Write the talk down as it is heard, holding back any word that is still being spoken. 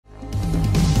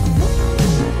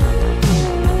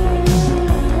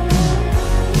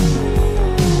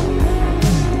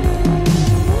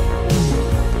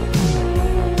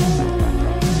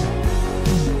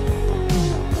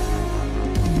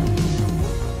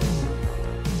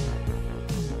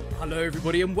Hello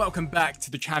everybody and welcome back to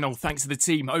the channel. Thanks to the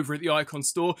team over at the Icon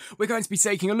Store. We're going to be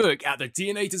taking a look at the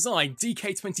DNA Design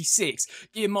DK-26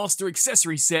 Gear Master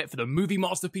accessory set for the Movie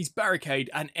Masterpiece Barricade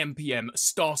and MPM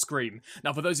Starscream.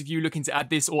 Now for those of you looking to add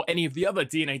this or any of the other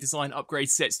DNA Design upgrade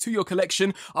sets to your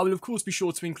collection, I will of course be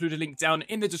sure to include a link down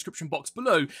in the description box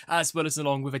below, as well as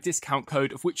along with a discount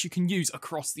code of which you can use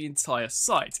across the entire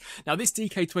site. Now this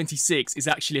DK-26 is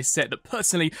actually a set that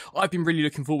personally I've been really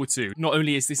looking forward to. Not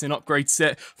only is this an upgrade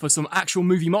set for some actual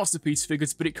Movie Masterpiece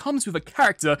figures, but it comes with a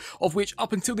character of which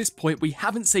up until this point we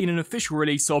haven't seen an official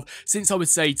release of since I would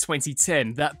say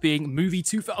 2010, that being Movie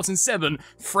 2007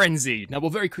 Frenzy. Now we'll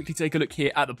very quickly take a look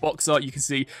here at the box art. You can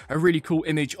see a really cool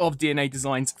image of DNA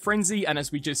Design's Frenzy, and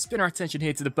as we just spin our attention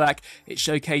here to the back, it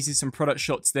showcases some product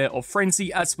shots there of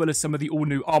Frenzy, as well as some of the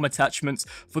all-new arm attachments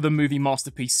for the Movie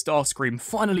Masterpiece Starscream,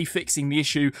 finally fixing the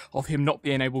issue of him not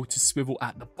being able to swivel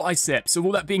at the bicep. So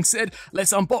all that being said,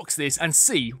 let's unbox this and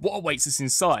see what awaits us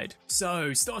inside.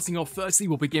 So starting off, firstly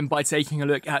we'll begin by taking a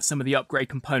look at some of the upgrade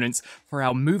components for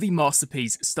our Movie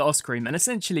Masterpiece Starscream, and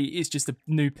essentially it's just a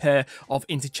new pair of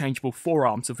interchangeable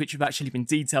forearms, of which have actually been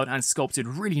detailed and sculpted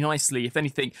really nicely, if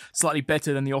anything slightly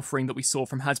better than the offering that we saw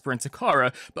from Hasbro and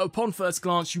Takara, but upon first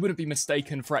glance you wouldn't be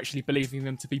mistaken for actually believing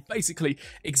them to be basically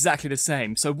exactly the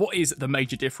same. So what is the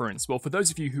major difference? Well, for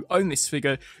those of you who own this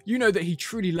figure, you know that he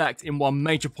truly lacked in one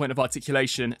major point of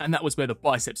articulation, and that was where the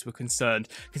biceps were concerned.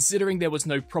 Considering there was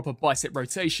no proper bicep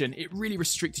rotation, it really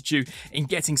restricted you in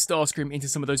getting Starscream into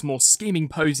some of those more scheming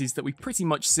poses that we pretty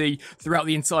much see throughout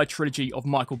the entire trilogy of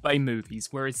Michael Bay movies,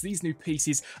 whereas these new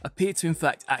pieces appear to in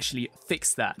fact actually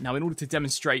fix that. Now in order to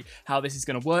demonstrate how this is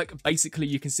going to work, basically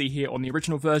you can see here on the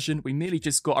original version we merely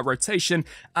just got a rotation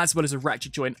as well as a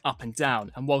ratchet joint up and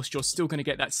down, and whilst you're still going to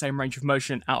get that same range of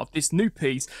motion out of this new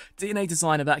piece, DNA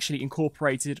Design have actually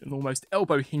incorporated an almost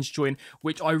elbow hinge joint,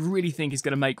 which I really think is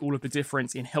going to make all of the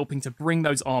difference in helping to bring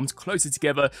those arms closer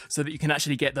together so that you can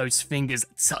actually get those fingers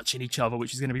touching each other,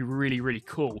 which is going to be really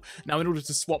cool. Now in order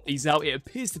to swap these out, it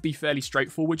appears to be fairly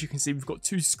straightforward. You can see we've got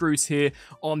two screws here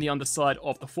on the underside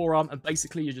of the forearm, and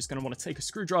basically you're just going to want to take a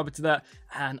screwdriver to that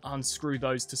and unscrew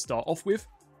those to start off with.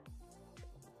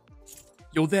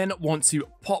 You'll then want to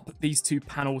pop these two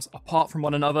panels apart from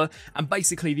one another, and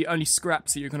basically the only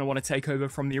scraps that you're going to want to take over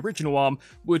from the original arm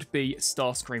would be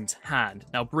Starscream's hand.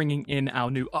 Now bringing in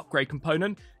our new upgrade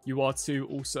component, you are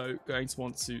also going to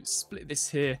want to split this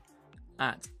here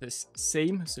at this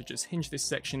seam, so just hinge this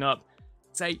section up,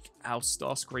 take our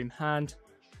Starscream hand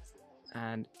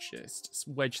and just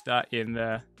wedge that in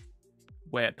there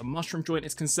where the mushroom joint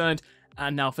is concerned.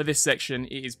 And now for this section,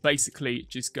 it is basically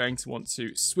just going to want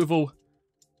to swivel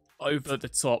over the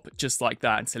top just like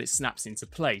that until it snaps into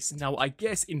place. Now I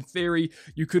guess in theory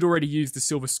you could already use the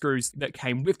silver screws that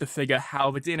came with the figure,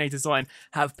 however DNA Design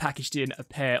have packaged in a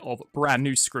pair of brand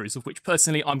new screws, of which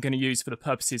personally I'm going to use for the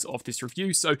purposes of this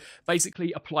review. So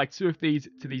basically apply two of these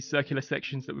to these circular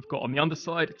sections that we've got on the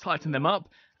underside, tighten them up,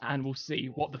 and we'll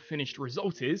see what the finished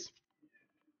result is.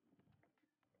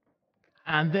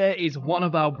 And there is one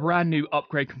of our brand new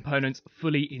upgrade components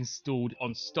fully installed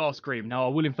on Starscream. Now I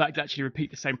will in fact actually repeat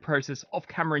the same process off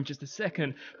camera in just a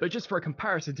second, but just for a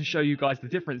comparison to show you guys the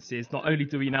differences, not only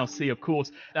do we now see of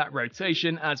course that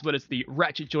rotation as well as the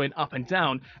ratchet joint up and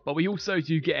down, but we also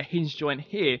do get a hinge joint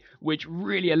here, which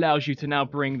really allows you to now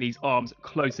bring these arms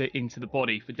closer into the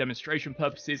body. For demonstration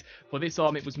purposes, for this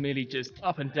arm it was merely just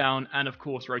up and down, and of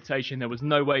course rotation. There was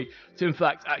no way to in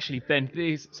fact actually bend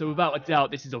these, so without a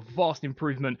doubt this is a vast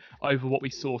improvement over what we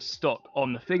saw stock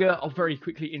on the figure. I'll very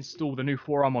quickly install the new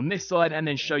forearm on this side and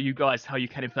then show you guys how you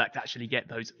can in fact actually get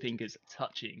those fingers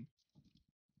touching.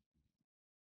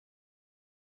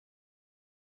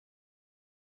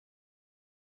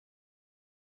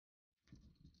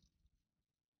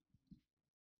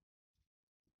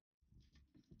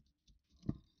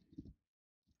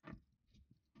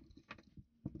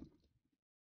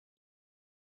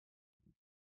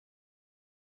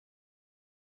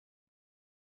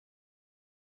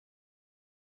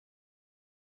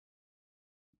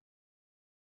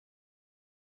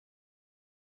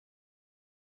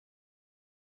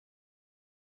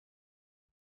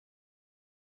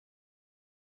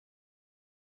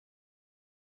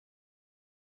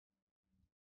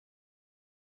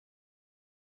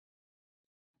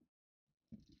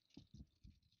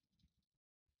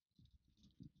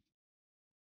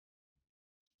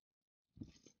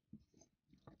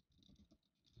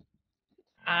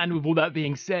 And with all that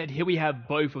being said, here we have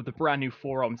both of the brand new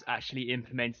forearms actually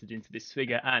implemented into this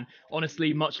figure, and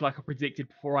honestly, much like I predicted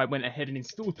before I went ahead and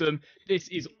installed them, this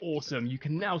is awesome. You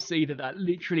can now see that that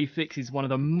literally fixes one of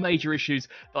the major issues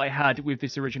that I had with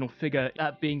this original figure,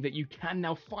 that being that you can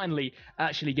now finally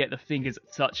actually get the fingers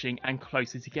touching and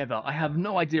closer together. I have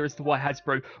no idea as to why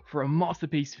Hasbro, for a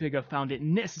masterpiece figure, found it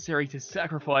necessary to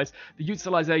sacrifice the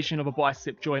utilization of a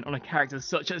bicep joint on a character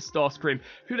such as Starscream,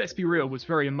 who, let's be real, was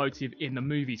very emotive in the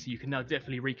movie, so you can now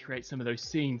definitely recreate some of those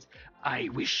scenes. I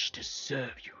wish to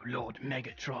serve you, Lord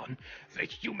Megatron. The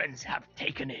humans have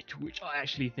taken it, which I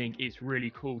actually think is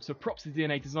really cool. So props to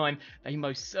DNA Design, they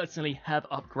most certainly have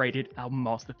upgraded our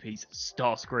masterpiece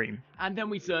Starscream. And then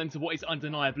we turn to what is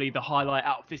undeniably the highlight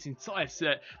out of this entire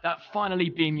set, that finally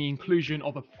being the inclusion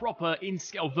of a proper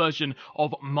in-scale version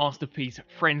of Masterpiece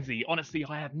Frenzy. Honestly,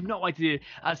 I have no idea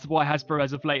as to why Hasbro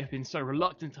as of late have been so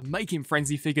reluctant to making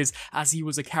Frenzy figures, as he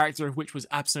was a character of which was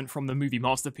absent from the movie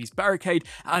Masterpiece Barricade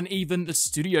and even the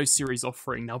Studio Series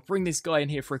offering. Now bring this guy in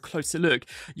here for a closer look.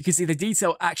 You can see the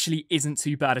detail actually isn't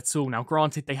too bad at all. Now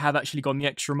granted, they have actually gone the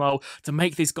extra mile to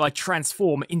make this guy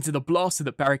transform into the blaster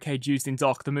that Barricade used in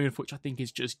Dark of the Moon, which I think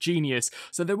is just genius.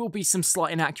 So there will be some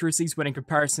slight inaccuracies when in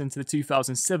comparison to the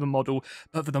 2007 model,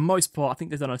 but for the most part I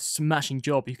think they've done a smashing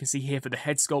job. You can see here for the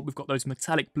head sculpt, we've got those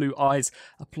metallic blue eyes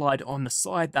applied on the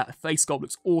side. That face sculpt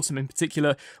looks awesome. In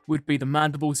particular would be the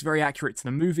mandibles, very accurate to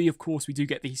the movie. Of course, we do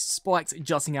get these spikes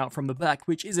jutting out from the back,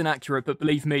 which isn't accurate, but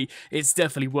believe me, it's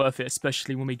definitely worth it,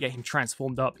 especially when we get him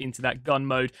transformed up into that gun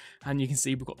mode. And you can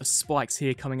see we've got the spikes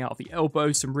here coming out of the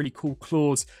elbow, some really cool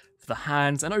claws for the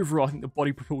hands, and overall I think the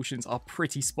body proportions are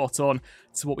pretty spot on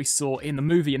to what we saw in the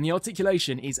movie, and the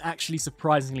articulation is actually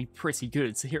surprisingly pretty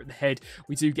good. So here at the head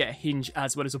we do get a hinge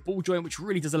as well as a ball joint, which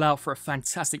really does allow for a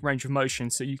fantastic range of motion,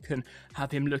 so you can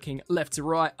have him looking left to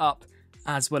right, up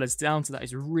as well as down, so that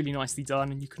is really nicely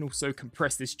done. And you can also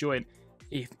compress this joint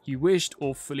if you wished,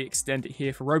 or fully extend it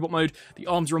here for robot mode. The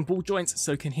arms are on ball joints,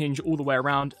 so can hinge all the way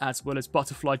around, as well as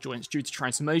butterfly joints due to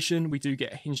transformation. We do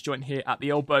get a hinge joint here at the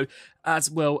elbow,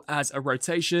 as well as a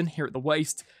rotation here at the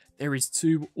waist. There is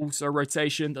two also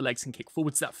rotation. The legs can kick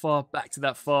forwards that far, back to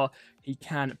that far. He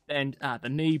can bend at the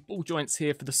knee. Ball joints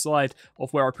here for the side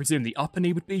of where I presume the upper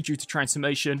knee would be due to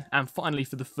transformation. And finally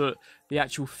for the foot, the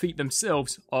actual feet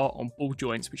themselves are on ball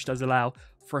joints, which does allow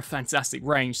for a fantastic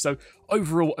range. So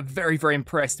overall, very, very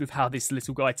impressed with how this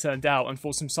little guy turned out. And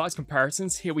for some size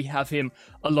comparisons, here we have him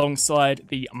alongside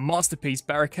the Masterpiece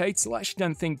Barricade. So I actually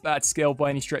don't think bad scale by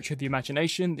any stretch of the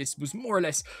imagination. This was more or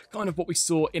less kind of what we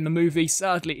saw in the movie.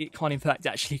 Sadly, it can't in fact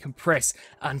actually compress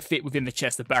and fit within the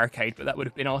chest of Barricade, but that would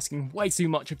have been asking way too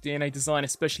much of DNA Design,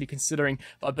 especially considering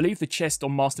that I believe the chest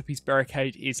on Masterpiece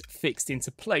Barricade is fixed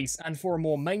into place. And for a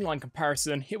more mainline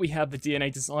comparison, here we have the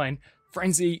DNA Design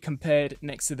Frenzy compared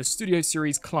next to the Studio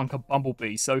Series Clunker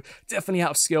Bumblebee. So definitely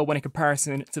out of scale when in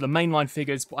comparison to the mainline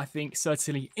figures, but I think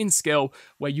certainly in scale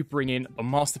where you bring in the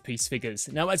Masterpiece figures.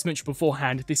 Now, as mentioned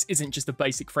beforehand, this isn't just a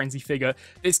basic Frenzy figure.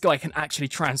 This guy can actually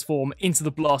transform into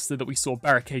the blaster that we saw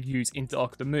Barricade use in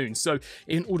Dark of the Moon. So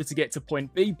in order to get to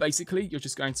point B, basically, you're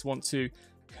just going to want to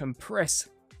compress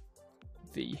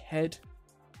the head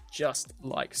just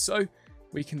like so.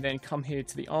 We can then come here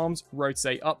to the arms,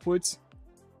 rotate upwards,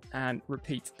 and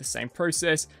repeat the same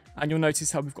process. And you'll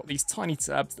notice how we've got these tiny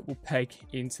tabs that will peg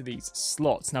into these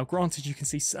slots. Now granted, you can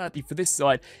see sadly for this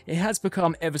side, it has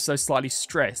become ever so slightly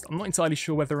stressed. I'm not entirely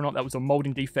sure whether or not that was a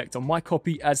molding defect on my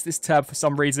copy, as this tab for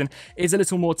some reason is a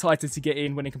little more tighter to get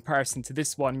in when in comparison to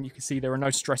this one. And you can see there are no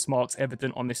stress marks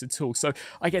evident on this at all. So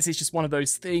I guess it's just one of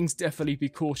those things. Definitely be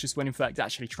cautious when in fact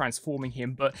actually transforming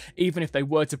him. But even if they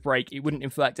were to break, it wouldn't in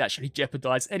fact actually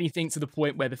jeopardize anything to the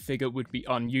point where the figure would be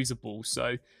unusable.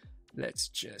 So let's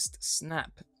just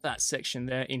snap that section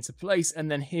there into place. And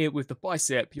then here with the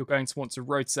bicep, you're going to want to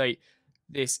rotate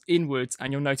this inwards,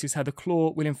 and you'll notice how the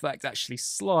claw will in fact actually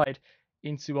slide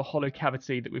into a hollow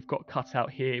cavity that we've got cut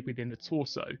out here within the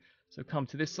torso. So come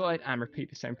to this side and repeat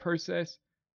the same process.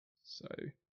 So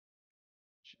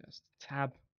just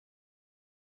tab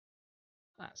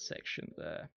that section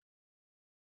there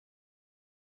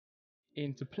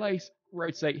into place,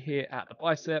 rotate here at the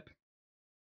bicep,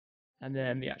 and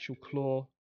then the actual claw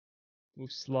will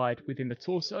slide within the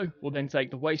torso. We'll then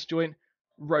take the waist joint,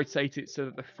 rotate it so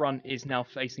that the front is now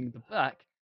facing the back,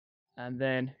 and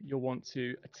then you'll want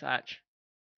to attach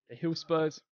the heel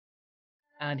spurs.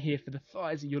 And here for the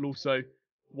thighs, you'll also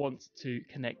want to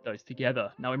connect those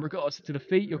together. Now in regards to the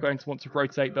feet, you're going to want to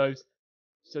rotate those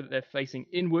so that they're facing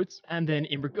inwards. And then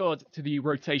in regard to the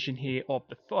rotation here of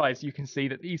the thighs, you can see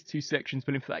that these two sections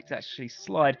will in fact actually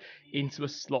slide into a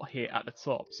slot here at the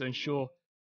top. So ensure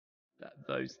that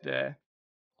those there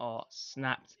are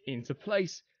snapped into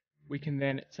place, we can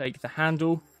then take the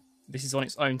handle. This is on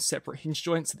its own separate hinge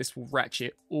joint, so this will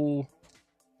ratchet all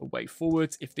the way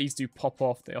forward. If these do pop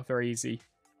off, they are very easy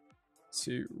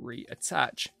to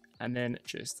reattach, and then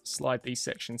just slide these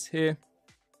sections here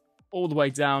all the way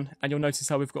down, and you'll notice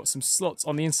how we've got some slots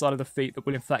on the inside of the feet that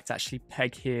will in fact actually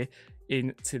peg here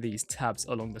into these tabs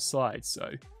along the side. So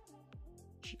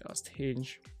just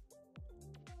hinge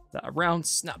that around,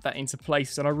 snap that into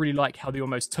place, and I really like how the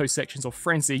almost toe sections of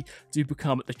Frenzy do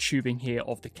become the tubing here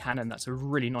of the cannon. That's a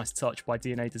really nice touch by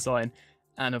DNA Design.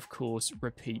 And of course,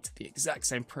 repeat the exact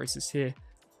same process here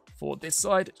for this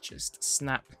side. Just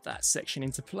snap that section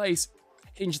into place,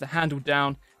 hinge the handle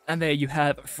down, and there you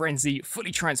have Frenzy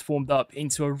fully transformed up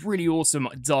into a really awesome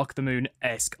Dark the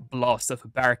Moon-esque blaster for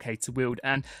Barricade to wield.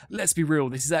 And let's be real,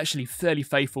 this is actually fairly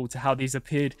faithful to how these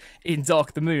appeared in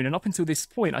Dark the Moon. And up until this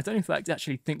point, I don't in fact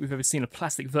actually think we've ever seen a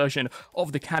plastic version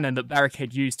of the cannon that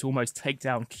Barricade used to almost take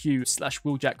down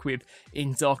Q/Wheeljack with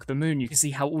in Dark the Moon. You can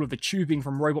see how all of the tubing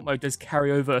from robot mode does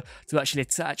carry over to actually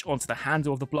attach onto the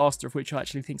handle of the blaster, of which I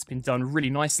actually think has been done really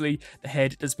nicely. The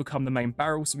head does become the main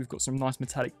barrel, so we've got some nice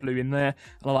metallic blue in there.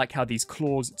 And I like how these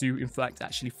claws do in fact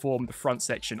actually form the front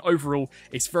section. Overall,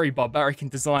 it's very barbaric in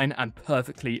design and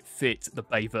perfectly fit the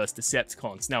Bayverse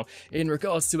Decepticons. Now, in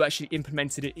regards to actually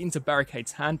implementing it into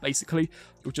Barricade's hand, basically,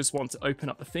 you'll just want to open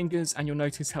up the fingers, and you'll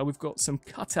notice how we've got some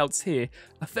cutouts here.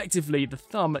 Effectively, the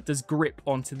thumb does grip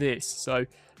onto this. So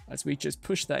as we just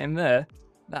push that in there,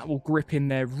 that will grip in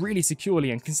there really securely,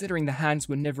 and considering the hands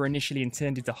were never initially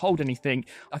intended to hold anything,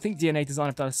 I think DNA Design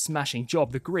have done a smashing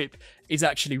job. The grip is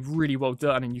actually really well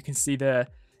done, and you can see there,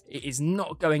 it is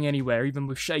not going anywhere. Even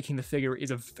with shaking the figure, it is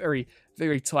a very,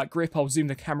 very tight grip. I'll zoom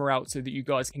the camera out so that you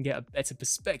guys can get a better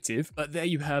perspective. But there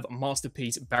you have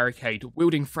Masterpiece Barricade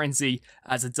wielding Frenzy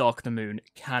as a Dark the Moon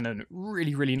cannon.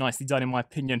 Really, really nicely done in my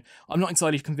opinion. I'm not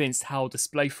entirely convinced how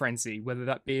display Frenzy, whether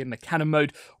that be in the cannon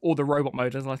mode or the robot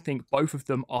mode, as I think both of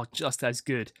them are just as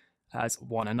good as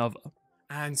one another.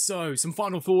 And so, some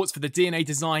final thoughts for the DNA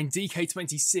Design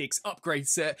DK-26 upgrade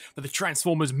set for the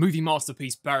Transformers Movie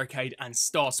Masterpiece Barricade and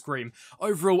Starscream.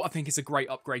 Overall, I think it's a great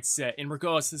upgrade set. In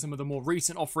regards to some of the more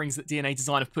recent offerings that DNA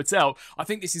Design have put out, I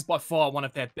think this is by far one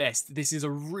of their best. This is a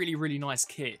really, really nice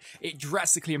kit. It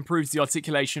drastically improves the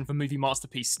articulation for Movie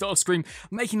Masterpiece Starscream,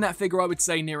 making that figure, I would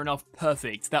say, near enough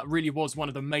perfect. That really was one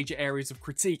of the major areas of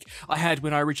critique I had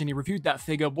when I originally reviewed that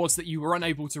figure, was that you were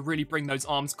unable to really bring those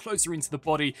arms closer into the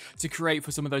body to create for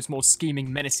some of those more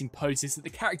scheming, menacing poses that the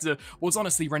character was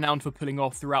honestly renowned for pulling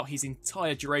off throughout his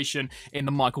entire duration in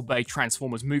the Michael Bay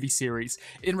Transformers movie series.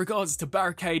 In regards to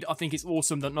Barricade, I think it's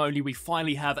awesome that not only we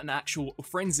finally have an actual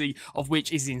Frenzy of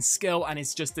which is in scale and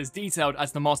is just as detailed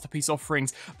as the Masterpiece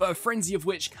offerings, but a Frenzy of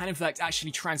which can in fact actually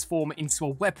transform into a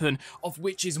weapon of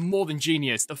which is more than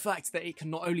genius. The fact that it can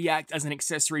not only act as an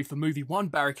accessory for Movie 1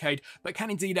 Barricade, but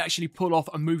can indeed actually pull off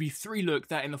a Movie 3 look,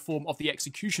 that in the form of the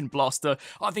Execution Blaster,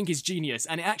 I think is genius,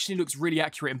 and it actually looks really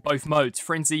accurate in both modes.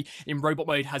 Frenzy in robot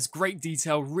mode has great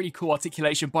detail, really cool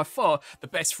articulation, by far the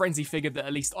best Frenzy figure that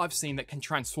at least I've seen that can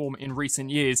transform in recent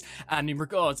years. And in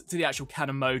regards to the actual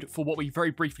cannon mode, for what we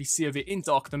very briefly see of it in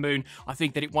Dark the Moon, I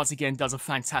think that it once again does a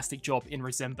fantastic job in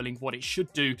resembling what it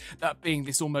should do, that being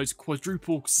this almost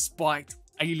quadruple spiked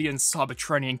alien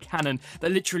Cybertronian cannon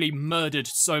that literally murdered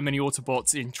so many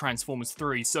Autobots in Transformers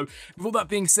 3. So with all that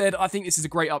being said, I think this is a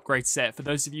great upgrade set for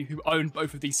those of you who own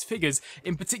both of these figures.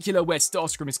 In particular, where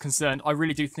Starscream is concerned, I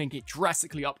really do think it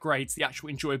drastically upgrades the actual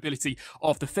enjoyability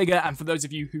of the figure, and for those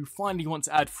of you who finally want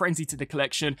to add Frenzy to the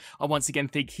collection, I once again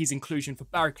think his inclusion for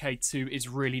Barricade 2 is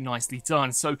really nicely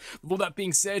done. So with all that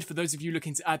being said, for those of you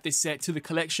looking to add this set to the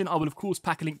collection, I will of course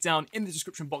pack a link down in the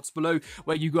description box below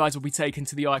where you guys will be taken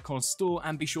to the Icon store,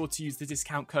 and be sure to use the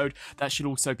discount code that should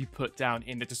also be put down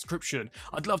in the description.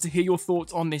 I'd love to hear your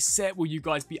thoughts on this set. Will you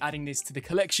guys be adding this to the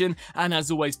collection? And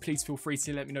as always, please feel free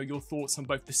to let me know your thoughts on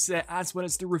both the set as well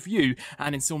as the review.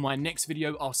 And until my next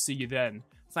video, I'll see you then.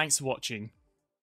 Thanks for watching.